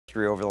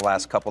over the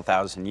last couple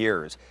thousand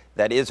years.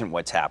 That isn't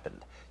what's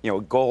happened. You know,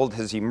 gold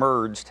has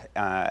emerged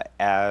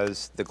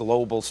as the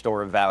global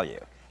store of value,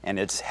 and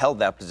it's held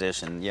that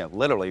position, you know,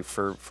 literally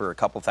for a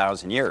couple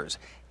thousand years.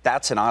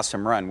 That's an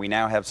awesome run. We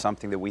now have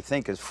something that we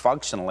think is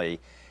functionally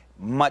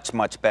much,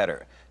 much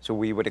better. So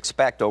we would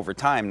expect over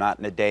time, not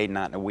in a day,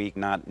 not in a week,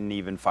 not in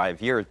even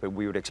 5 years, but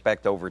we would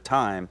expect over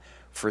time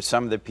for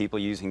some of the people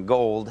using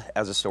gold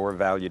as a store of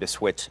value to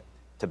switch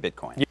to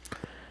Bitcoin.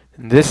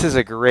 This is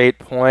a great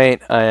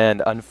point,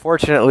 and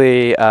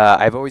unfortunately,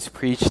 I've always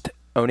preached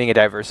owning a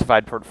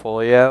diversified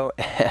portfolio,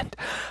 and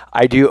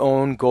I do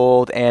own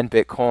gold and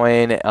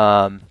Bitcoin.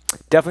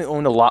 Definitely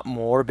own a lot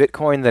more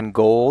Bitcoin than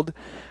gold,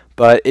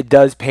 but it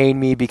does pain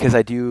me because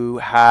I do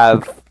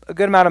have a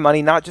good amount of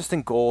money, not just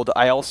in gold.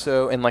 I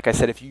also, and like I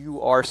said, if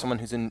you are someone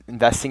who's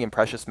investing in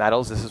precious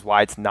metals, this is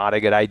why it's not a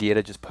good idea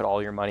to just put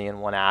all your money in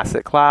one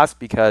asset class,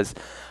 because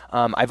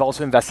I've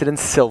also invested in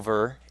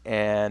silver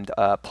and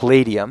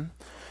palladium.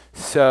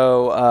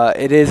 So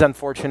it is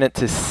unfortunate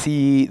to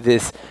see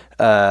this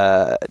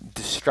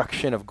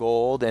destruction of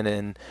gold, and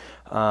then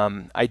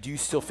I do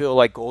still feel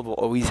like gold will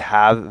always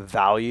have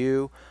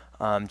value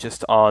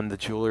just on the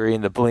jewelry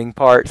and the bling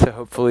part. So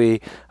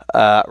hopefully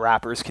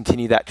rappers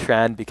continue that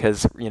trend,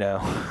 because, you know,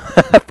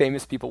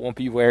 famous people won't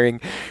be wearing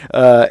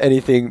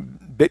anything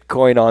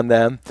Bitcoin on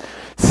them.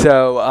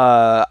 So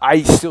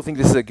I still think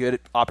this is a good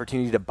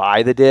opportunity to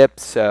buy the dip.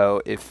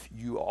 So if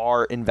you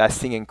are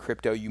investing in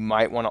crypto, you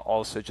might want to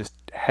also just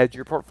hedge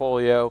your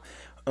portfolio,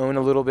 own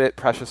a little bit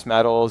precious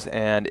metals,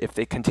 and if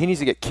it continues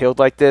to get killed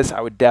like this,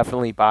 I would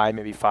definitely buy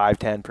maybe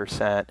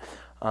 5–10%.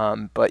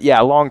 But yeah,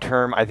 long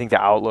term, I think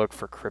the outlook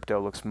for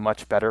crypto looks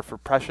much better for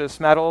precious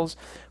metals.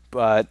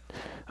 But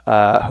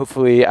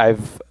hopefully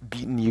I've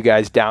beaten you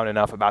guys down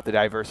enough about the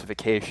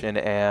diversification,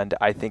 and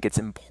I think it's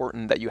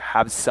important that you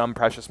have some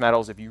precious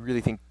metals. If you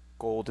really think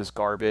gold is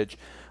garbage,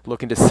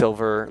 look into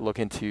silver, look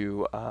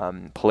into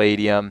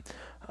palladium,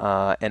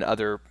 and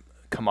other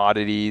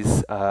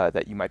commodities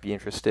that you might be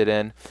interested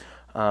in.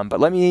 But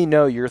let me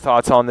know your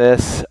thoughts on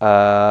this,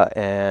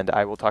 and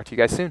I will talk to you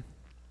guys soon.